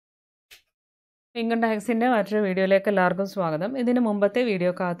Income tax in a video like a largo swagadam. Within a Mumbate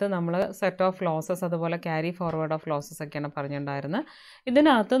video kata Namla set of losses of the carry forward of losses again a parjandarna. Within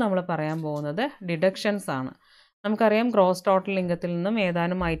Atha Namla Parayam Bona the deductions ana. Namkariam gross total ingatilnum,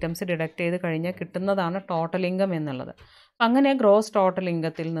 Edanum items deduct the Karina Kitana than total income in the Pangane gross total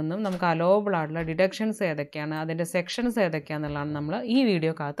ingatilnum, Namkalo bloodla deductions say the cana, then the sections say the canalan namla, e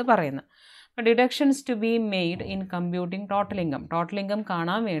video kata parana. Deductions to be made in computing total income. Total income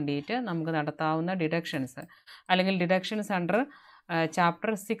കാണാൻ വേണ്ടിയിട്ട് നമുക്ക് നടത്താവുന്ന deductions അല്ലെങ്കിൽ deductions under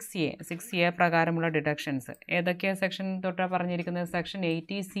chapter 6A പ്രകാരമുള്ള deductions ഏതൊക്കെ section തൊട്ടാ പറഞ്ഞിരിക്കുന്നത് section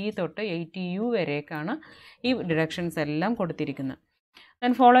 80C തൊട്ട് 80U വരെയൊക്കെയാണ് ഈ deductions എല്ലാം കൊടുത്തിരിക്കുന്നത്.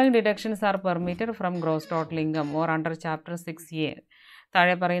 Then following deductions are permitted from gross total income or under chapter 6A.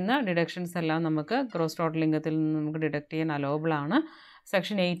 താഴെ പറയുന്ന deductions എല്ലാം നമുക്ക് gross total incomeത്തിൽ നിന്ന് നമുക്ക് ഡിഡക്റ്റ് ചെയ്യാൻ allowable ആണ്.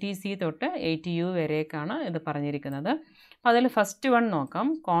 Section 80C തൊട്ട് 80U വരെയൊക്കെയാണ് ഇത് പറഞ്ഞിരിക്കുന്നത്. അപ്പോൾ അതിൽ ഫസ്റ്റ് വൺ നോക്കാം.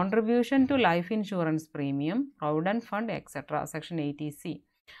 Contribution to life insurance premium, provident fund etcetera. Section 80C.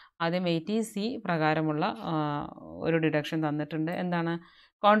 ആദ്യം 80C പ്രകാരമുള്ള ഒരു ഡിഡക്ഷൻ തന്നിട്ടുണ്ട്. എന്താണ്?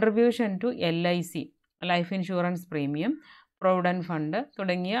 Contribution to LIC, life insurance premium, provident fund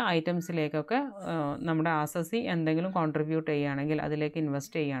തുടങ്ങിയ ഐറ്റംസിലേക്കൊക്കെ നമ്മുടെ ആസസി എന്തെങ്കിലും കോൺട്രിബ്യൂട്ട് ചെയ്യുകയാണെങ്കിൽ, അതിലേക്ക്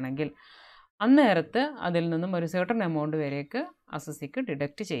ഇൻവെസ്റ്റ് ചെയ്യുകയാണെങ്കിൽ അന്നേരത്ത് അതിൽ നിന്നും ഒരു certain amount വരെയൊക്കെ അസസിക്ക്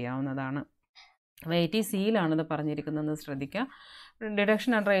ഡിഡക്റ്റ് ചെയ്യാവുന്നതാണ്. അപ്പോൾ 80Cയിലാണിത് പറഞ്ഞിരിക്കുന്നതെന്ന് ശ്രദ്ധിക്കുക.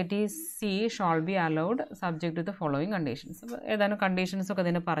 Deduction under 80C shall be allowed subject to the following conditions. അപ്പോൾ ഏതാനും കണ്ടീഷൻസൊക്കെ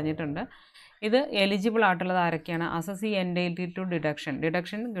ഇതിന് പറഞ്ഞിട്ടുണ്ട്. ഇത് എലിജിബിൾ ആയിട്ടുള്ളത് ആരൊക്കെയാണ്? അസസി എൻറ്റൈറ്റിൽഡ് ടു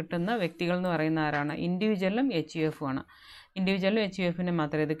ഡിഡക്ഷൻ കിട്ടുന്ന വ്യക്തികൾ എന്ന് പറയുന്ന ആരാണ്? ഇൻഡിവിജ്വലും HUF ആണ്. ഇൻഡിവിജ്വലും HUFന്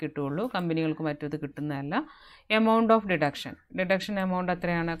മാത്രമേ ഇത് കിട്ടുകയുള്ളൂ. കമ്പനികൾക്ക് മറ്റും ഇത് കിട്ടുന്നതല്ല. എമൗണ്ട് ഓഫ് ഡിഡക്ഷൻ എമൗണ്ട്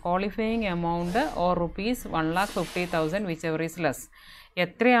എത്രയാണ്? Qualifying amount or ₹1,50,000 which ever is less.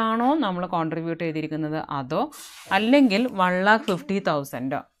 എത്രയാണോ നമ്മൾ കോൺട്രിബ്യൂട്ട് ചെയ്തിരിക്കുന്നത് അതോ അല്ലെങ്കിൽ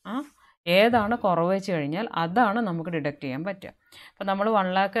 1,50,000 ഏതാണ് കുറവ് വെച്ച് കഴിഞ്ഞാൽ അതാണ് നമുക്ക് ഡിഡക്റ്റ് ചെയ്യാൻ പറ്റുക. അപ്പോൾ നമ്മൾ 1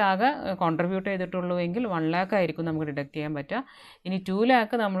 lakh ആകെ കോൺട്രിബ്യൂട്ട് ചെയ്തിട്ടുള്ളൂ എങ്കിൽ 1 lakh ആയിരിക്കും നമുക്ക് ഡിഡക്റ്റ് ചെയ്യാൻ പറ്റുക. ഇനി 2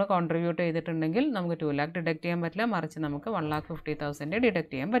 lakh നമ്മൾ കോൺട്രിബ്യൂട്ട് ചെയ്തിട്ടുണ്ടെങ്കിൽ നമുക്ക് 2 lakh ഡിഡക്റ്റ് ചെയ്യാൻ പറ്റില്ല, മറിച്ച് നമുക്ക് 1,50,000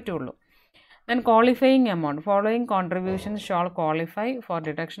 ഡിഡക്റ്റ് ചെയ്യാൻ പറ്റുള്ളൂ. Then qualifying amount. Following contributions shall qualify for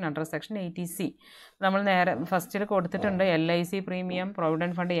deduction under section 80C. നമ്മൾ നേരെ ഫസ്റ്റിൽ കൊടുത്തിട്ടുണ്ട് LIC premium,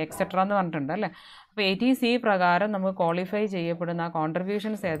 provident fund etcetera എന്ന് പറഞ്ഞിട്ടുണ്ട് അല്ലേ. അപ്പോൾ 80C പ്രകാരം നമുക്ക് ക്വാളിഫൈ ചെയ്യപ്പെടുന്ന ആ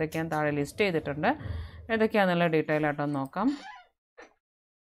കോൺട്രിബ്യൂഷൻസ് ഏതൊക്കെയാണ് താഴെ ലിസ്റ്റ് ചെയ്തിട്ടുണ്ട്. ഏതൊക്കെയാണെന്നുള്ള ഡീറ്റെയിൽ ആയിട്ടൊന്ന് നോക്കാം.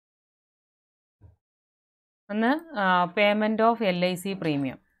 ഒന്ന് payment of LIC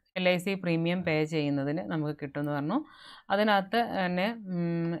premium. LIC premium പേ ചെയ്യുന്നതിന് നമുക്ക് കിട്ടുമെന്ന് പറഞ്ഞു. അതിനകത്ത് തന്നെ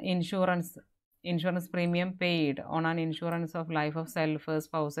insurance premium paid on an insurance of life of self,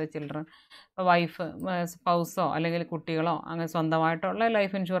 spouse, children. ഇപ്പോൾ വൈഫ്, സ്പൗസോ അല്ലെങ്കിൽ കുട്ടികളോ അങ്ങനെ സ്വന്തമായിട്ടുള്ള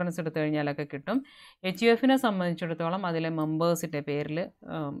ലൈഫ് ഇൻഷുറൻസ് എടുത്തു കഴിഞ്ഞാലൊക്കെ കിട്ടും. HUFനെ സംബന്ധിച്ചിടത്തോളം അതിലെ മെമ്പേഴ്സിൻ്റെ പേരിൽ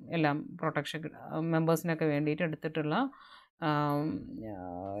എല്ലാം പ്രൊട്ടക്ഷൻ മെമ്പേഴ്സിനൊക്കെ വേണ്ടിയിട്ട് എടുത്തിട്ടുള്ള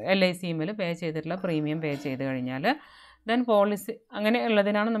LICയിൽ പേ ചെയ്തിട്ടുള്ള പ്രീമിയം പേ ചെയ്ത് കഴിഞ്ഞാൽ ദെൻ പോളിസി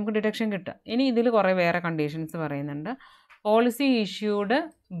അങ്ങനെയുള്ളതിനാണ് നമുക്ക് ഡിഡക്ഷൻ കിട്ടുക. ഇനി ഇതിൽ കുറേ വേറെ കണ്ടീഷൻസ് പറയുന്നുണ്ട്. പോളിസി ഇഷ്യൂഡ്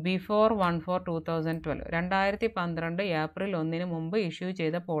ബിഫോർ 1/4/2012 2012 ഏപ്രിൽ 1 മുമ്പ് ഇഷ്യൂ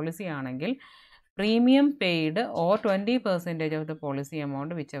ചെയ്ത പോളിസി ആണെങ്കിൽ premium paid or 20% of the policy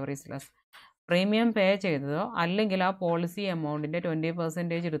amount which ever is less. Premium പേ ചെയ്തതോ അല്ലെങ്കിൽ ആ പോളിസി എമൗണ്ടിൻ്റെ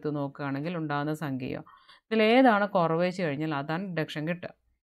 20% എടുത്ത് നോക്കുകയാണെങ്കിൽ ഉണ്ടാകുന്ന സംഖ്യയോ ഇതിലേതാണ് കുറവ് വെച്ച് കഴിഞ്ഞാൽ അതാണ് ഡിഡക്ഷൻ കിട്ടുക.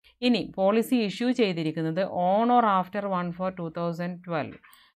 ഇനി പോളിസി ഇഷ്യൂ ചെയ്തിരിക്കുന്നത് ഓൺ ഓർ ആഫ്റ്റർ 1/4/2012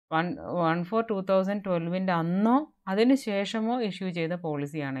 1/4/2012 അന്നോ അതിന് ശേഷമോ ഇഷ്യൂ ചെയ്ത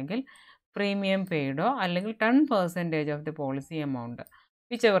പോളിസിയാണെങ്കിൽ പ്രീമിയം പെയ്ഡോ അല്ലെങ്കിൽ 10% of the policy amount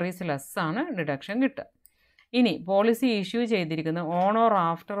which ever is less ആണ് ഡിഡക്ഷൻ കിട്ടുക. ഇനി പോളിസി ഇഷ്യൂ ചെയ്തിരിക്കുന്നത് ഓൺ ഓർ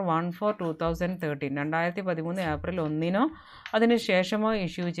ആഫ്റ്റർ 1/4/2013 2013 ഏപ്രിൽ 1 അതിന് ശേഷമോ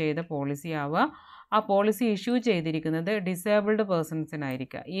ഇഷ്യൂ ചെയ്ത പോളിസി ആവുക. ആ പോളിസി ഇഷ്യൂ ചെയ്തിരിക്കുന്നത് ഡിസേബിൾഡ്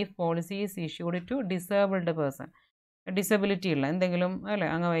പേഴ്സൺസിനായിരിക്കുക. ഈ policy is issued to disabled person, disability ഉള്ള എന്തെങ്കിലും അല്ലേ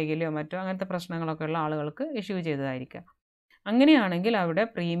അംഗവൈകല്യമോ മറ്റോ അങ്ങനത്തെ പ്രശ്നങ്ങളൊക്കെ ഉള്ള ആളുകൾക്ക് ഇഷ്യൂ ചെയ്തതായിരിക്കുക. അങ്ങനെയാണെങ്കിൽ അവിടെ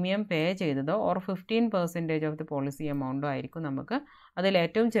പ്രീമിയം പേ ചെയ്തതോ ഓർ 15% ഓഫ് ദി പോളിസി എമൗണ്ടോ ആയിരിക്കും നമുക്ക് അതിൽ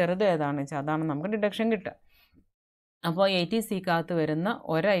ഏറ്റവും ചെറുത് ഏതാണെന്ന് വെച്ചാൽ അതാണ് നമുക്ക് ഡിഡക്ഷൻ കിട്ടുക. അപ്പോൾ 80Cക്കകത്ത് വരുന്ന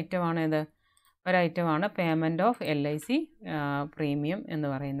ഒരൈറ്റമാണ് പേയ്മെൻറ്റ് ഓഫ് LIC പ്രീമിയം എന്ന്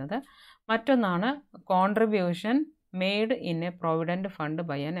പറയുന്നത്. മറ്റൊന്നാണ് contribution made in A provident fund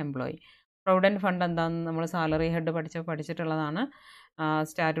by an employee. Provident fund എന്താണെന്ന് നമ്മൾ salary head പഠിച്ചിട്ടുള്ളതാണ്.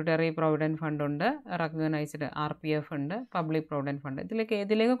 Statutory provident fund ഉണ്ട്, റെക്കഗ്നൈസ്ഡ് RPF ഉണ്ട്, പബ്ലിക് പ്രൊവിഡൻറ്റ് ഫണ്ട്.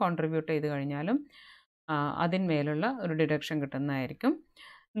 ഏതിലേക്ക് കോൺട്രിബ്യൂട്ട് ചെയ്ത് കഴിഞ്ഞാലും അതിന്മേലുള്ള ഒരു ഡിഡക്ഷൻ കിട്ടുന്നതായിരിക്കും.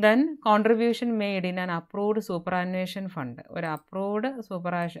 Then contribution made in an approved super ആനുവേഷൻ fund. ഒരു approved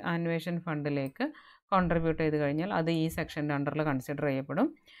super ആനുവേഷൻ ഫണ്ടിലേക്ക് കോൺട്രിബ്യൂട്ട് ചെയ്ത് കഴിഞ്ഞാൽ അത് ഈ സെക്ഷൻ്റെ അണ്ടറിൽ കൺസിഡർ ചെയ്യപ്പെടും.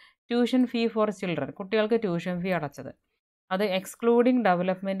 ട്യൂഷൻ ഫീ ഫോർ ചിൽഡ്രൻ, കുട്ടികൾക്ക് ട്യൂഷൻ ഫീ അടച്ചത്, അത് excluding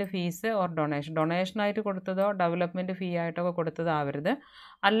development fees or ഡൊണേഷനായിട്ട് കൊടുത്തതോ development ഫീ ആയിട്ടൊക്കെ കൊടുത്തതാവരുത്.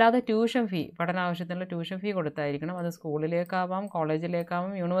 അല്ലാതെ ട്യൂഷൻ ഫീ, പഠനാവശ്യത്തിനുള്ള ട്യൂഷൻ ഫീ കൊടുത്തായിരിക്കണം. അത് സ്കൂളിലേക്കാവാം,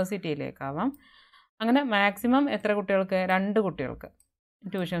 കോളേജിലേക്കാവാം, യൂണിവേഴ്സിറ്റിയിലേക്കാവാം. അങ്ങനെ മാക്സിമം എത്ര കുട്ടികൾക്ക്? 2 കുട്ടികൾക്ക്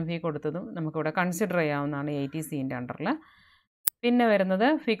ട്യൂഷൻ ഫീ കൊടുത്തതും നമുക്കിവിടെ കൺസിഡർ ചെയ്യാവുന്നതാണ് 80Cൻ്റെ അണ്ടറിൽ. പിന്നെ വരുന്നത്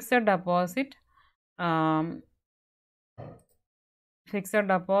fixed deposit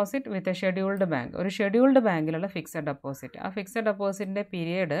with a scheduled bank. ഒരു ഷെഡ്യൂൾഡ് ബാങ്കിലുള്ള ഫിക്സഡ് ഡെപ്പോസിറ്റ്. ആ fixed ഡെപ്പോസിറ്റിൻ്റെ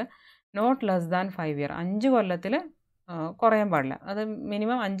period not less than 5 year, 5 കൊല്ലത്തിൽ കുറയാൻ പാടില്ല. അത്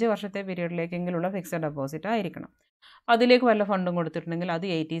മിനിമം 5 വർഷത്തെ പീരീഡിലേക്കെങ്കിലുള്ള ഫിക്സഡ് ഡെപ്പോസിറ്റ് ആയിരിക്കണം. അതിലേക്ക് വല്ല ഫണ്ടും കൊടുത്തിട്ടുണ്ടെങ്കിൽ അത്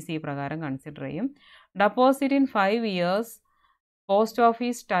 80C പ്രകാരം കൺസിഡർ ചെയ്യും. Deposit in 5 years post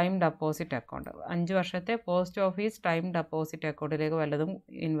office time deposit account, 5 വർഷത്തെ പോസ്റ്റ് ഓഫീസ് ടൈം ഡെപ്പോസിറ്റ് അക്കൗണ്ടിലേക്ക് വല്ലതും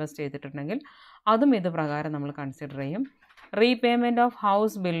ഇൻവെസ്റ്റ് ചെയ്തിട്ടുണ്ടെങ്കിൽ അതും ഇത് പ്രകാരം നമ്മൾ കൺസിഡർ ചെയ്യും. Repayment of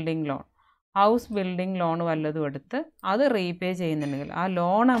house building loan വല്ലതും എടുത്ത് അത് റീപേ ചെയ്യുന്നുണ്ടെങ്കിൽ, ആ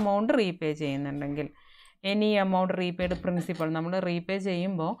ലോൺ എമൗണ്ട് റീപേ ചെയ്യുന്നുണ്ടെങ്കിൽ, എനി എമൗണ്ട് റീപെയ്ഡ് പ്രിൻസിപ്പൽ, നമ്മൾ റീപേ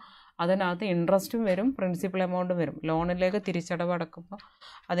ചെയ്യുമ്പോൾ അതിനകത്ത് ഇൻട്രസ്റ്റും വരും, പ്രിൻസിപ്പൽ എമൗണ്ടും വരും. ലോണിലേക്ക് തിരിച്ചടവ് അടക്കുമ്പോൾ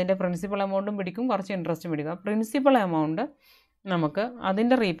അതിൻ്റെ പ്രിൻസിപ്പൽ എമൗണ്ടും പിടിക്കും, കുറച്ച് ഇൻട്രസ്റ്റും പിടിക്കും. ആ പ്രിൻസിപ്പൽ എമൗണ്ട് നമുക്ക്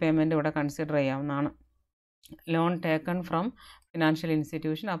അതിൻ്റെ റീപേയ്മെൻറ്റ് ഇവിടെ കൺസിഡർ ചെയ്യാവുന്നതാണ്. Loan taken from financial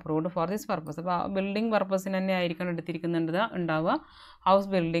institution approved for this purpose. അപ്പോൾ ബിൽഡിംഗ് പർപ്പസിന് തന്നെ ആയിരിക്കണം ഉണ്ടാവുക, ഹൗസ്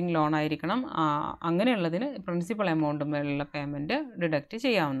ബിൽഡിംഗ് ലോൺ ആയിരിക്കണം. അങ്ങനെയുള്ളതിന് പ്രിൻസിപ്പൽ എമൗണ്ട് മേലുള്ള പേയ്മെൻറ്റ് ഡിഡക്റ്റ്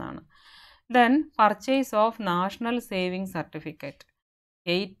ചെയ്യാവുന്നതാണ്. Then purchase of national saving certificate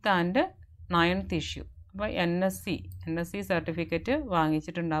 8th and 9th issue. അപ്പോൾ NSC സർട്ടിഫിക്കറ്റ്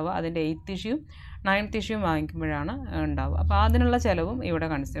വാങ്ങിച്ചിട്ടുണ്ടാവുക, അതിൻ്റെ 8th ഇഷ്യൂ 9th ഇഷ്യൂ വാങ്ങിക്കുമ്പോഴാണ് ഉണ്ടാവുക. അപ്പോൾ അതിനുള്ള ചിലവും ഇവിടെ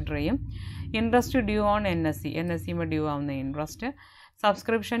കൺസിഡർ ചെയ്യും. Interest due on NSC due ആവുന്ന interest,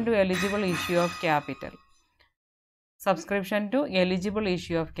 subscription to eligible issue of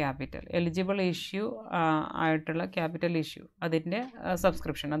capital, eligible issue ആയിട്ടുള്ള ക്യാപിറ്റൽ ഇഷ്യൂ, അതിൻ്റെ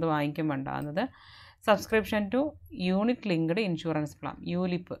സബ്സ്ക്രിപ്ഷൻ, അത് വാങ്ങിക്കും ഉണ്ടാകുന്നത്. Subscription two unit linked insurance plan,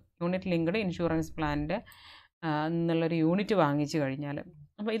 unit linked insurance പ്ലാനിൻ്റെ എന്നുള്ളൊരു യൂണിറ്റ് വാങ്ങിച്ചു കഴിഞ്ഞാൽ.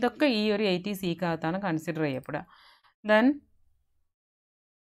 അപ്പോൾ ഇതൊക്കെ ഈ ഒരു 80Cക്കകത്താണ് consider ചെയ്യപ്പെടുക. Then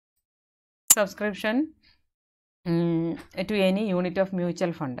subscription to any unit of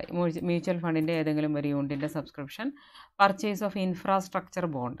mutual ഫണ്ടിൻ്റെ ഏതെങ്കിലും ഒരു യൂണിറ്റിൻ്റെ സബ്സ്ക്രിപ്ഷൻ. പർച്ചേസ് ഓഫ് ഇൻഫ്രാസ്ട്രക്ചർ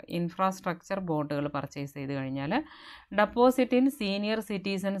ബോണ്ടുകൾ പർച്ചേസ് ചെയ്ത് കഴിഞ്ഞാൽ. Deposit in senior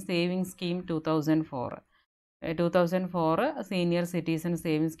citizen saving scheme 2004 senior citizen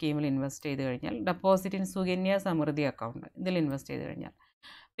saving സ്കീമിൽ ഇൻവെസ്റ്റ് ചെയ്ത് കഴിഞ്ഞാൽ. Deposit in Sukanya Samriddhi account, ഇതിൽ ഇൻവെസ്റ്റ് ചെയ്ത് കഴിഞ്ഞാൽ.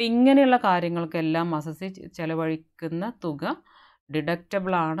 അപ്പോൾ ഇങ്ങനെയുള്ള കാര്യങ്ങൾക്കെല്ലാം മാസത്തിൽ ചെലവഴിക്കുന്ന തുക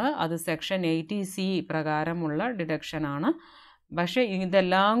ഡിഡക്റ്റബിളാണ്. അത് സെക്ഷൻ 80C പ്രകാരമുള്ള ഡിഡക്ഷനാണ്. പക്ഷേ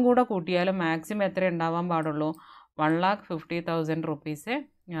ഇതെല്ലാം കൂടെ കൂട്ടിയാലും മാക്സിമം എത്ര ഉണ്ടാവാൻ പാടുള്ളൂ? 1,50,000 റുപ്പീസേ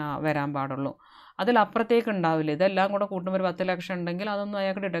വരാൻ പാടുള്ളൂ. അതിലപ്പുറത്തേക്ക് ഉണ്ടാവില്ല. ഇതെല്ലാം കൂടെ കൂട്ടുമ്പോൾ ഒരു 10 ലക്ഷം ഉണ്ടെങ്കിൽ അതൊന്നും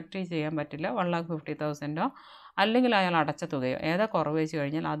അയാൾക്ക് ഡിഡക്റ്റ് ചെയ്യാൻ പറ്റില്ല. 1,50,000 അല്ലെങ്കിൽ അയാൾ അടച്ച തുകയോ ഏതാ കുറവ് വെച്ച്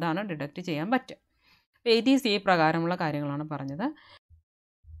കഴിഞ്ഞാൽ അതാണ് ഡിഡക്റ്റ് ചെയ്യാൻ പറ്റുക. 80C പ്രകാരമുള്ള കാര്യങ്ങളാണ് പറഞ്ഞത്.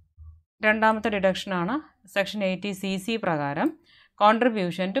 രണ്ടാമത്തെ ഡിഡക്ഷനാണ് സെക്ഷൻ 80CC പ്രകാരം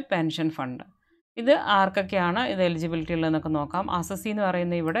കോൺട്രിബ്യൂഷൻ ടു പെൻഷൻ ഫണ്ട്. ഇത് ആർക്കൊക്കെയാണ് ഇത് എലിജിബിലിറ്റി ഉള്ളതെന്നൊക്കെ നോക്കാം. അസസി എന്ന്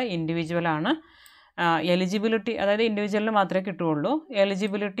പറയുന്നത് ഇവിടെ ഇൻഡിവിജ്വലാണ്. എലിജിബിലിറ്റി, അതായത് ഇൻഡിവിജ്വലിന് മാത്രമേ കിട്ടുകയുള്ളൂ.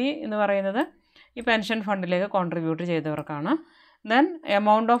 എലിജിബിലിറ്റി എന്ന് പറയുന്നത് ഈ പെൻഷൻ ഫണ്ടിലേക്ക് contribute ചെയ്തവർക്കാണ്. Then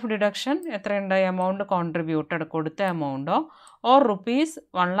amount of deduction എത്രയുണ്ട്? എമൗണ്ട് കോൺട്രിബ്യൂട്ടഡ്, കൊടുത്ത എമൗണ്ടോ or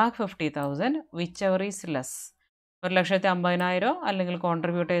 ₹1,50,000 which ever is less. 1,50,000 അല്ലെങ്കിൽ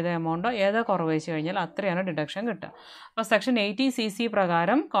കോൺട്രിബ്യൂട്ട് ചെയ്ത എമൗണ്ടോ ഏതാ കുറവ് വെച്ച് കഴിഞ്ഞാൽ അത്രയാണ് ഡിഡക്ഷൻ കിട്ടുക. അപ്പോൾ സെക്ഷൻ 80CC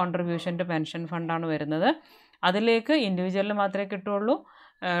പ്രകാരം കോൺട്രിബ്യൂഷൻ ടു പെൻഷൻ ഫണ്ടാണ് വരുന്നത്. അതിലേക്ക് ഇൻഡിവിജ്വലിന് മാത്രമേ കിട്ടുകയുള്ളൂ.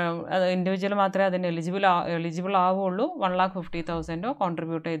 ഇൻഡിവിജ്വൽ മാത്രമേ അതിന് എലിജിബിൾ ആവുകയുള്ളൂ. 1,50,000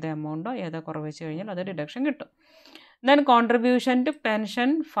 കോൺട്രിബ്യൂട്ട് ചെയ്ത എമൗണ്ടോ ഏതാ കുറവ് വെച്ച് കഴിഞ്ഞാൽ അത് ഡിഡക്ഷൻ കിട്ടും. Then contribution to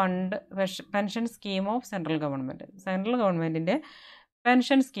pension scheme of central ഗവൺമെൻറ്റിൻ്റെ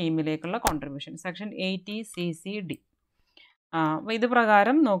പെൻഷൻ സ്കീമിലേക്കുള്ള കോൺട്രിബ്യൂഷൻ സെക്ഷൻ 80CCD. അപ്പോൾ ഇത്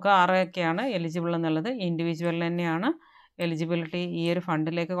പ്രകാരം നോക്കുക ആരൊക്കെയാണ് എലിജിബിൾ എന്നുള്ളത്. ഇൻഡിവിജ്വലിന് തന്നെയാണ് എലിജിബിലിറ്റി. ഈ ഒരു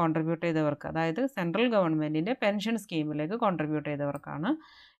ഫണ്ടിലേക്ക് കോൺട്രിബ്യൂട്ട് ചെയ്തവർക്ക്, അതായത് സെൻട്രൽ ഗവൺമെൻറ്റിൻ്റെ pension സ്കീമിലേക്ക് contribute ചെയ്തവർക്കാണ്.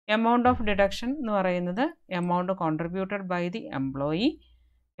 Amount of deduction എന്ന് പറയുന്നത് amount contributed by the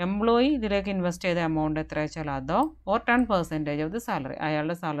employee ഇതിലേക്ക് ഇൻവെസ്റ്റ് ചെയ്ത എമൗണ്ട് എത്ര വെച്ചാൽ അതോ ഓർ 10% ഓഫ് ദി സാലറി,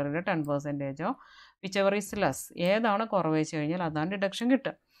 അയാളുടെ സാലറിയുടെ 10% വിച്ച് എവർ ഈസ് ലെസ്, ഏതാണ് കുറവ് വെച്ച് കഴിഞ്ഞാൽ അതാണ് ഡിഡക്ഷൻ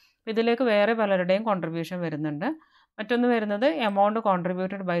കിട്ടുക. ഇതിലേക്ക് വേറെ പലരുടെയും കോൺട്രിബ്യൂഷൻ വരുന്നുണ്ട്. മറ്റൊന്ന് വരുന്നത് amount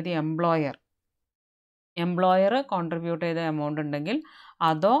contributed by the employer contribute ചെയ്ത എമൗണ്ട് ഉണ്ടെങ്കിൽ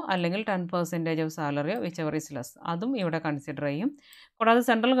അതോ അല്ലെങ്കിൽ 10% of സാലറിയോ which ever is less, അതും ഇവിടെ കൺസിഡർ ചെയ്യും. കൂടാതെ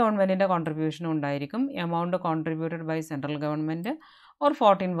സെൻട്രൽ ഗവൺമെൻറ്റിൻ്റെ കോൺട്രിബ്യൂഷനും ഉണ്ടായിരിക്കും. Amount contributed by central government or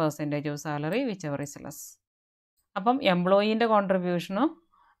 14% of salary, whichever is less. അപ്പം എംപ്ലോയീൻ്റെ കോൺട്രിബ്യൂഷനോ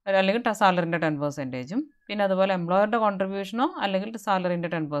അല്ലെങ്കിൽ സാലറിൻ്റെ 10%, പിന്നെ അതുപോലെ എംപ്ലോയറുടെ കോൺട്രിബ്യൂഷനോ അല്ലെങ്കിൽ സാലറിൻ്റെ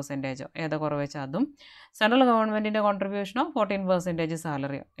 10%, ഏതാ കുറവ് വെച്ചാൽ അതും, സെൻട്രൽ ഗവൺമെൻറ്റിൻ്റെ കോൺട്രിബ്യൂഷനോ 14%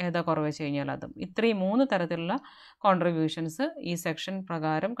 സാലറിയോ ഏതാ കുറവ് വെച്ച് കഴിഞ്ഞാൽ അതും. ഇത്രയും 3 തരത്തിലുള്ള കോൺട്രിബ്യൂഷൻസ് ഈ സെക്ഷൻ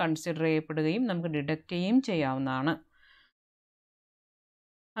പ്രകാരം കൺസിഡർ ചെയ്യപ്പെടുകയും നമുക്ക് ഡിഡക്റ്റ് ചെയ്യുകയും ചെയ്യാവുന്നതാണ്.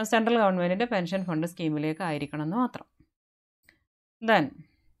 സെൻട്രൽ ഗവൺമെൻറ്റിൻ്റെ പെൻഷൻ ഫണ്ട് സ്കീമിലേക്ക് ആയിരിക്കണം എന്ന് മാത്രം. Then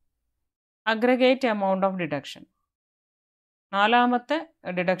aggregate amount of deduction. നാലാമത്തെ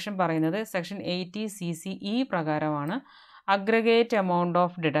ഡിഡക്ഷൻ പറയുന്നത് സെക്ഷൻ 80CCE പ്രകാരമാണ്. അഗ്രഗേറ്റ് എമൗണ്ട്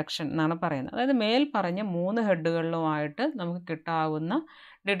ഓഫ് ഡിഡക്ഷൻ എന്നാണ് പറയുന്നത്. അതായത് മേൽ പറഞ്ഞ 3 ഹെഡുകളിലുമായിട്ട് നമുക്ക് കിട്ടാവുന്ന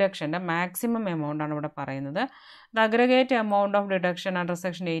ഡിഡക്ഷൻ്റെ മാക്സിമം എമൗണ്ട് ആണ് ഇവിടെ പറയുന്നത്. The aggregate amount of deduction under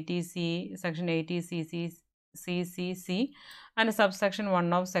section 80C, section 80CCC and subsection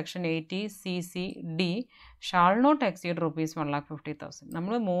 1 of section 80CCD shall not exceed rupees 1,50,000.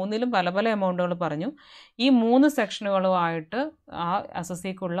 നമ്മൾ മൂന്നിലും പല പല എമൗണ്ടുകൾ പറഞ്ഞു. ഈ 3 സെക്ഷനുകളുമായിട്ട് ആ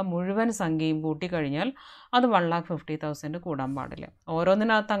അസസിക്കുള്ള മുഴുവൻ സംഖ്യയും കൂട്ടിക്കഴിഞ്ഞാൽ അത് 1,50,000 കൂടാൻ പാടില്ല.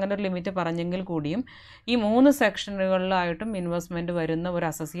 ഓരോന്നിനകത്ത് അങ്ങനെ ഒരു ലിമിറ്റ് പറഞ്ഞെങ്കിൽ കൂടിയും ഈ 3 സെക്ഷനുകളിലായിട്ടും ഇൻവെസ്റ്റ്മെൻറ്റ് വരുന്ന ഒരു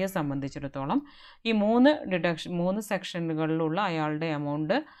അസസിയെ സംബന്ധിച്ചിടത്തോളം ഈ 3 സെക്ഷനുകളിലുള്ള അയാളുടെ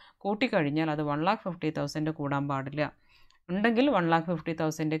എമൗണ്ട് കൂട്ടിക്കഴിഞ്ഞാൽ അത് 1,50,000 കൂടാൻ പാടില്ല. ഉണ്ടെങ്കിൽ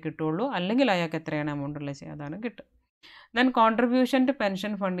 1,50,000 കിട്ടുള്ളൂ, അല്ലെങ്കിൽ അയാൾക്ക് എത്രയാണ് എമൗണ്ട് ഉള്ളത് അതാണ് കിട്ടും. Then contribution to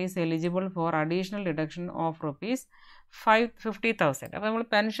pension fund is eligible for additional deduction of rupees 50,000. അപ്പോൾ നമ്മൾ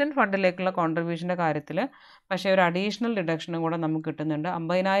പെൻഷൻ ഫണ്ടിലേക്കുള്ള കോൺട്രിബ്യൂഷൻ്റെ കാര്യത്തിൽ പക്ഷേ ഒരു അഡീഷണൽ ഡിഡക്ഷനും കൂടെ നമുക്ക് കിട്ടുന്നുണ്ട്.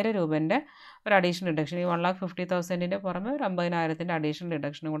 50,000 രൂപേൻ്റെ ഒരു അഡീഷണൽ ഡിഡക്ഷൻ, ഈ 1,50,000 പുറമെ ഒരു 50,000 അഡീഷണൽ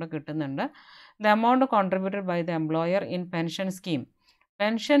ഡിഡക്ഷനും കൂടെ കിട്ടുന്നുണ്ട്. The amount contributed by the employer in pension scheme.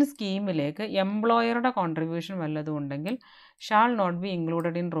 Pension സ്കീമിലേക്ക് എംപ്ലോയറുടെ contribution വല്ലതും ഉണ്ടെങ്കിൽ shall not be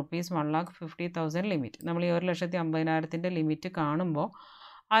included in rupees 1,50,000 limit. നമ്മൾ ഈ 1,50,000 ലിമിറ്റ് കാണുമ്പോൾ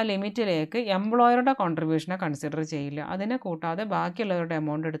ആ ലിമിറ്റിലേക്ക് എംപ്ലോയറുടെ കോൺട്രിബ്യൂഷനെ കൺസിഡർ ചെയ്യില്ല. അതിനെ കൂട്ടാതെ ബാക്കിയുള്ളവരുടെ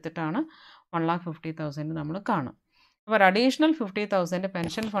എമൗണ്ട് എടുത്തിട്ടാണ് 1,50,000 നമ്മൾ കാണും. അപ്പോൾ ഒരു അഡീഷണൽ 50,000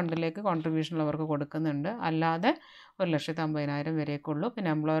 പെൻഷൻ ഫണ്ടിലേക്ക് കോൺട്രിബ്യൂഷൻ അവർക്ക് കൊടുക്കുന്നുണ്ട്. അല്ലാതെ 1,50,000 വരേക്കുള്ളൂ. പിന്നെ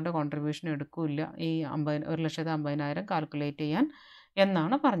എംപ്ലോയറുടെ കോൺട്രിബ്യൂഷൻ എടുക്കില്ല ഈ 1,50,000 കാൽക്കുലേറ്റ് ചെയ്യാൻ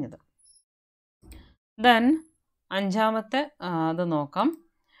എന്നാണ് പറഞ്ഞത്. ദെൻ 5ാമത്തെ അത് നോക്കാം.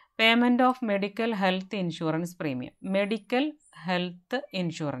 Payment of medical health insurance premium. Medical health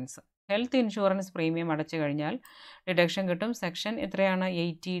insurance premium അടച്ചു കഴിഞ്ഞാൽ ഡിഡക്ഷൻ കിട്ടും. സെക്ഷൻ എത്രയാണ്?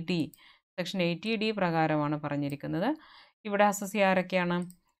 80D. സെക്ഷൻ 80D പ്രകാരമാണ് പറഞ്ഞിരിക്കുന്നത്. ഇവിടെ അസസി ആരൊക്കെയാണ്?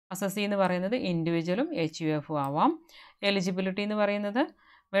 അസസി എന്ന് പറയുന്നത് ഇൻഡിവിജ്വലും HUF ആവാം. എലിജിബിലിറ്റി എന്ന് പറയുന്നത്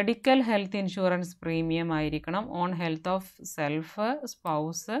മെഡിക്കൽ ഹെൽത്ത് ഇൻഷുറൻസ് പ്രീമിയം ആയിരിക്കണം on health of self,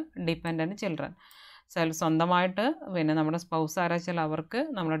 spouse, dependent children. സ്വന്തമായിട്ട് പിന്നെ നമ്മുടെ സ്പൗസ് ആരാച്ചാൽ അവർക്ക്,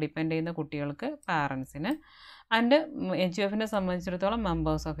 നമ്മളെ ഡിപ്പെൻഡ് ചെയ്യുന്ന കുട്ടികൾക്ക്, പാരൻസിന്, ആൻഡ് HUFനെ സംബന്ധിച്ചിടത്തോളം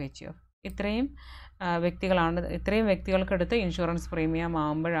മെമ്പേഴ്സ് ഓഫ് HUF. ഇത്രയും വ്യക്തികൾക്കെടുത്ത് ഇൻഷുറൻസ് പ്രീമിയം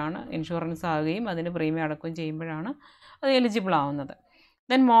ആകുമ്പോഴാണ്, ഇൻഷുറൻസ് ആവുകയും അതിന് പ്രീമിയം അടക്കുകയും ചെയ്യുമ്പോഴാണ് അത് എലിജിബിൾ ആവുന്നത്.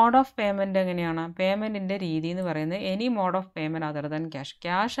 ദെൻ മോഡ് ഓഫ് പേയ്മെൻറ്റ് എങ്ങനെയാണ്? പേയ്മെൻറ്റിൻ്റെ രീതി എന്ന് പറയുന്നത് any mode of payment other than cash.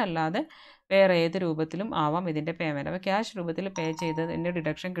 Cash അല്ലാതെ വേറെ ഏത് രൂപത്തിലും ആവാം ഇതിൻ്റെ പേയ്മെൻറ്റ്. അപ്പോൾ ക്യാഷ് രൂപത്തിൽ പേ ചെയ്തതിൻ്റെ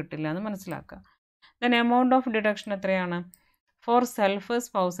ഡിഡക്ഷൻ കിട്ടില്ല എന്ന് മനസ്സിലാക്കുക. ദെൻ എമൗണ്ട് ഓഫ് ഡിഡക്ഷൻ എത്രയാണ്? For self,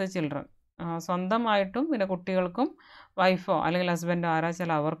 spouse, children. സ്വന്തമായിട്ടും പിന്നെ കുട്ടികൾക്കും വൈഫോ അല്ലെങ്കിൽ ഹസ്ബൻഡോ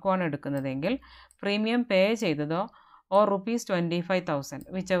ആരാച്ചാൽ അവർക്കുമാണ് എടുക്കുന്നതെങ്കിൽ പ്രീമിയം പേ ചെയ്തതോ or rupees 25,000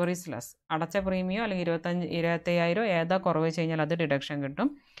 which ever is less. അടച്ച പ്രീമിയോ അല്ലെങ്കിൽ 25,000 ഏതാ കുറവ് വെച്ച് കഴിഞ്ഞാൽ അത് ഡിഡക്ഷൻ കിട്ടും.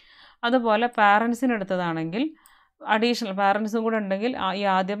 അതുപോലെ പാരൻസിന് എടുത്തതാണെങ്കിൽ അഡീഷണൽ, പാരൻസും കൂടെ ഉണ്ടെങ്കിൽ ഈ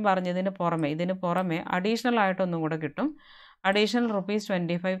ആദ്യം പറഞ്ഞതിന് പുറമെ അഡീഷണൽ ആയിട്ടൊന്നും കൂടെ കിട്ടും. അഡീഷണൽ റുപ്പീസ്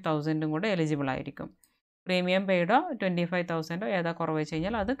 25,000 കൂടെ എലിജിബിൾ ആയിരിക്കും. പ്രീമിയം പെയ്ഡോ 25,000 ഏതാ കുറവ് വെച്ച്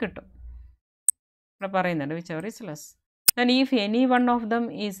കഴിഞ്ഞാൽ അത് കിട്ടും. ഇവിടെ പറയുന്നുണ്ട് which ever is less. Then if any one of them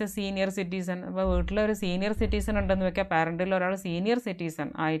is A senior citizen. അപ്പോൾ വീട്ടിലൊരു സീനിയർ സിറ്റിസൺ ഉണ്ടെന്ന് വെക്കുക, പാരൻറ്റിൽ ഒരാൾ സീനിയർ സിറ്റിസൺ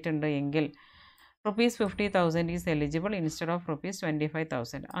ആയിട്ടുണ്ട് എങ്കിൽ rupees 50,000 is eligible instead of rupees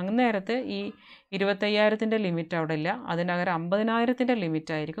 25,000. അന്നേരത്ത് ഈ 25,000 ലിമിറ്റ് അവിടെ ഇല്ല, അതിനകരം 50,000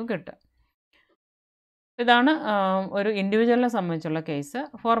 ലിമിറ്റ് ആയിരിക്കും കിട്ടുക. ഇതാണ് ഒരു ഇൻഡിവിജ്വലിനെ സംബന്ധിച്ചുള്ള കേസ്.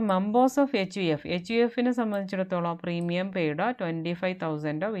 ഫോർ മെമ്പേഴ്സ് ഓഫ് HUFനെ സംബന്ധിച്ചിടത്തോളം premium പെയ്ഡോ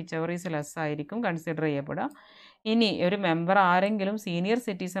 25,000 which ever is less ആയിരിക്കും കൺസിഡർ ചെയ്യപ്പെടുക. ഇനി ഒരു മെമ്പർ ആരെങ്കിലും സീനിയർ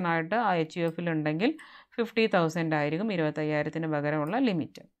സിറ്റിസൺ ആയിട്ട് ആ HUFൽ ഉണ്ടെങ്കിൽ 50,000 ആയിരിക്കും 25,000 പകരമുള്ള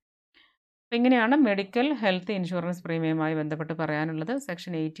ലിമിറ്റ്. അപ്പോൾ ഇങ്ങനെയാണ് മെഡിക്കൽ ഹെൽത്ത് ഇൻഷുറൻസ് പ്രീമിയവുമായി ബന്ധപ്പെട്ട് പറയാനുള്ളത്.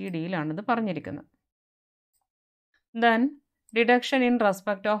 സെക്ഷൻ 80Dയിലാണ് ഇത് പറഞ്ഞിരിക്കുന്നത്. Then deduction in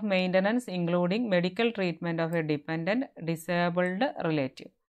respect of maintenance including medical treatment of A dependent disabled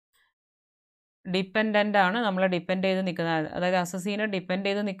relative. Dependent ആണ്, നമ്മളെ ഡിപ്പെൻഡ് ചെയ്ത് നിൽക്കുന്ന, അതായത് അസസീനെ ഡിപ്പെൻഡ്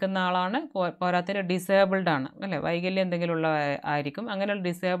ചെയ്ത് നിൽക്കുന്ന ആളാണ്, പോരാത്തിന് ഡിസേബിൾഡ് ആണ് അല്ലേ, വൈകല്യം എന്തെങ്കിലും ഉള്ള ആയിരിക്കും, അങ്ങനെയുള്ള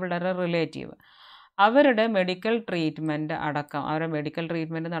ഡിസേബിൾഡ് ആണ് റിലേറ്റീവ്. അവരുടെ മെഡിക്കൽ ട്രീറ്റ്മെൻറ്റ് അടക്കം, അവരെ മെഡിക്കൽ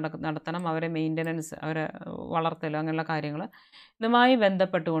ട്രീറ്റ്മെൻറ്റ് നടത്തണം, അവരെ മെയിൻ്റനൻസ്, അവരെ വളർത്തൽ, അങ്ങനെയുള്ള കാര്യങ്ങൾ ഇതുമായി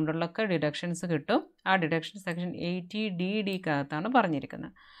ബന്ധപ്പെട്ടുകൊണ്ടുള്ളൊക്കെ ഡിഡക്ഷൻസ് കിട്ടും. ആ ഡിഡക്ഷൻ സെക്ഷൻ 80DDക്കകത്താണ്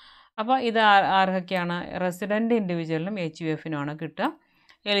പറഞ്ഞിരിക്കുന്നത്. അപ്പോൾ ഇത് ആർക്കൊക്കെയാണ്? റെസിഡൻറ്റ് ഇൻഡിവിജ്വലിനും HUFനുമാണ് കിട്ടുക.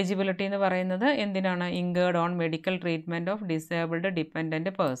 എലിജിബിലിറ്റി എന്ന് പറയുന്നത് എന്തിനാണ്? Incurred on medical treatment of disabled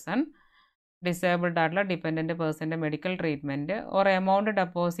dependent person, disabled ആയിട്ടുള്ള ഡിപ്പെൻഡൻറ്റ് പേഴ്സൻ്റെ medical treatment or amount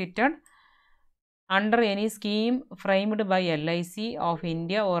deposited under any scheme framed by LIC of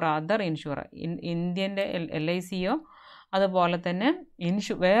India or other insurer, ഇന്ത്യൻ്റെ LICയോ അതുപോലെ തന്നെ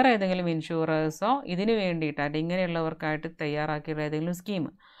വേറെ ഏതെങ്കിലും ഇൻഷുറേഴ്സോ ഇതിന് വേണ്ടിയിട്ടായിട്ട് ഇങ്ങനെയുള്ളവർക്കായിട്ട് തയ്യാറാക്കിയുള്ള ഏതെങ്കിലും സ്കീം,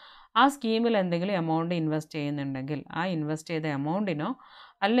 ആ സ്കീമിൽ എന്തെങ്കിലും എമൗണ്ട് ഇൻവെസ്റ്റ് ചെയ്യുന്നുണ്ടെങ്കിൽ ആ ഇൻവെസ്റ്റ് ചെയ്ത എമൗണ്ടിനോ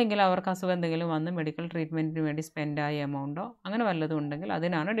അല്ലെങ്കിൽ അവർക്ക് അസുഖം എന്തെങ്കിലും വന്ന് മെഡിക്കൽ ട്രീറ്റ്മെൻറ്റിന് വേണ്ടി സ്പെൻഡായ എമൗണ്ടോ അങ്ങനെ വല്ലതും ഉണ്ടെങ്കിൽ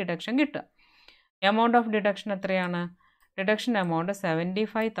അതിനാണ് ഡിഡക്ഷൻ കിട്ടുക. എമൗണ്ട് ഓഫ് ഡിഡക്ഷൻ എത്രയാണ്? Deduction amount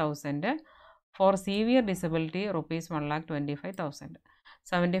 75,000 four severe disability ₹1,25,000.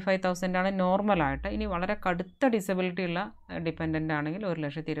 75,000 ആണ് നോർമലായിട്ട്. ഇനി വളരെ കടുത്ത ഡിസബിലിറ്റി ഉള്ള ഡിപ്പെൻഡൻ്റ് ആണെങ്കിൽ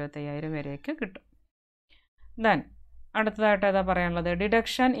 1,25,000 വരെയൊക്കെ കിട്ടും. ദെൻ അടുത്തതായിട്ട് ഏതാ പറയാനുള്ളത്?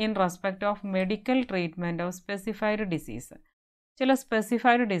 Deduction in respect of medical treatment of specified disease. ചില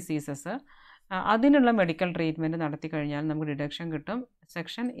സ്പെസിഫൈഡ് ഡിസീസസ് അതിനുള്ള മെഡിക്കൽ ട്രീറ്റ്മെൻറ്റ് നടത്തി കഴിഞ്ഞാൽ നമുക്ക് ഡിഡക്ഷൻ കിട്ടും.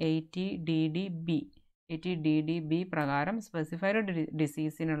 സെക്ഷൻ 80DDB പ്രകാരം സ്പെസിഫൈഡ്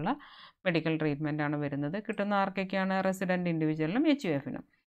ഡിസീസിനുള്ള മെഡിക്കൽ ട്രീറ്റ്മെൻ്റ് ആണ് വരുന്നത്. കിട്ടുന്ന ആർക്കൊക്കെയാണ്? റെസിഡൻറ്റ് ഇൻഡിവിജ്വലിനും HUFനും.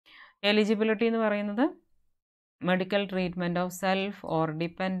 എലിജിബിലിറ്റി എന്ന് പറയുന്നത് medical treatment of self or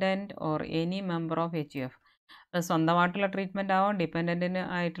dependent or any member of HUF. അത് സ്വന്തമായിട്ടുള്ള ട്രീറ്റ്മെൻറ്റ് ആവാം, ഡിപ്പെൻഡൻറ്റിന്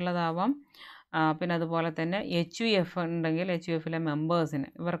ആയിട്ടുള്ളതാവാം, പിന്നെ അതുപോലെ തന്നെ HUF ഉണ്ടെങ്കിൽ HUFലെ മെമ്പേഴ്സിന്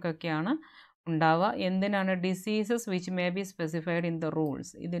ഇവർക്കൊക്കെയാണ് ഉണ്ടാവുക. എന്തിനാണ്? Diseases which may be specified in the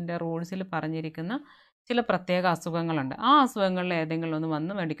rules. ഇതിൻ്റെ റൂൾസിൽ പറഞ്ഞിരിക്കുന്ന ചില പ്രത്യേക അസുഖങ്ങളുണ്ട്. ആ അസുഖങ്ങളിൽ ഏതെങ്കിലും ഒന്ന്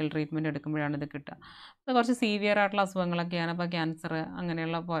വന്ന് മെഡിക്കൽ ട്രീറ്റ്മെൻറ്റ് എടുക്കുമ്പോഴാണ് ഇത് കിട്ടുക. അത് കുറച്ച് സീവിയർ ആയിട്ടുള്ള അസുഖങ്ങളൊക്കെയാണ്. അപ്പോൾ ക്യാൻസർ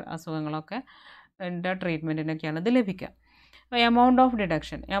അങ്ങനെയുള്ള അസുഖങ്ങളൊക്കെ ട്രീറ്റ്മെൻറ്റിനൊക്കെയാണ് ഇത് ലഭിക്കുക. അപ്പോൾ amount of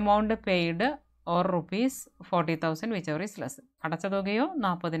deduction, amount paid or ₹40,000 which ever is less. അടച്ച തുകയോ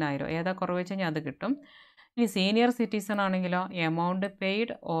 40,000 ഏതാ കുറവ് വെച്ച് കഴിഞ്ഞാൽ അത് കിട്ടും. ഇനി സീനിയർ സിറ്റിസൺ ആണെങ്കിലോ amount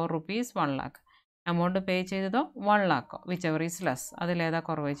paid or ₹1,00,000, amount pay ചെയ്തതോ 1,00,000 വിച്ച് എവർ ഈസ് ലെസ്, അതിലേതാ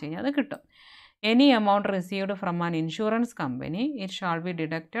കുറവ് വെച്ച് കഴിഞ്ഞാൽ അത് കിട്ടും. Any amount received from an insurance company it shall be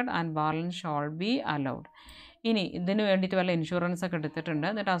deducted and balance shall be allowed. ഇനി ഇതിന് വേണ്ടിയിട്ട് വല്ല ഇൻഷുറൻസ് ഒക്കെ എടുത്തിട്ടുണ്ട്,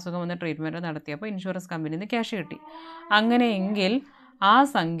 എന്നിട്ട് അസുഖം വന്ന് ട്രീറ്റ്മെൻറ്റ് നടത്തിയപ്പോൾ ഇൻഷുറൻസ് കമ്പനിയിൽ നിന്ന് ക്യാഷ് കിട്ടി, അങ്ങനെയെങ്കിൽ ആ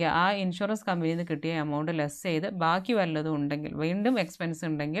സംഖ്യ, ആ ഇൻഷുറൻസ് കമ്പനിയിൽ നിന്ന് കിട്ടിയ എമൗണ്ട് ലെസ് ചെയ്ത് ബാക്കി വല്ലതും ഉണ്ടെങ്കിൽ, വീണ്ടും എക്സ്പെൻസ്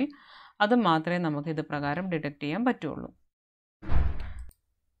ഉണ്ടെങ്കിൽ അത് മാത്രമേ നമുക്ക് ഇത് പ്രകാരം ഡിഡക്റ്റ് ചെയ്യാൻ പറ്റുള്ളൂ.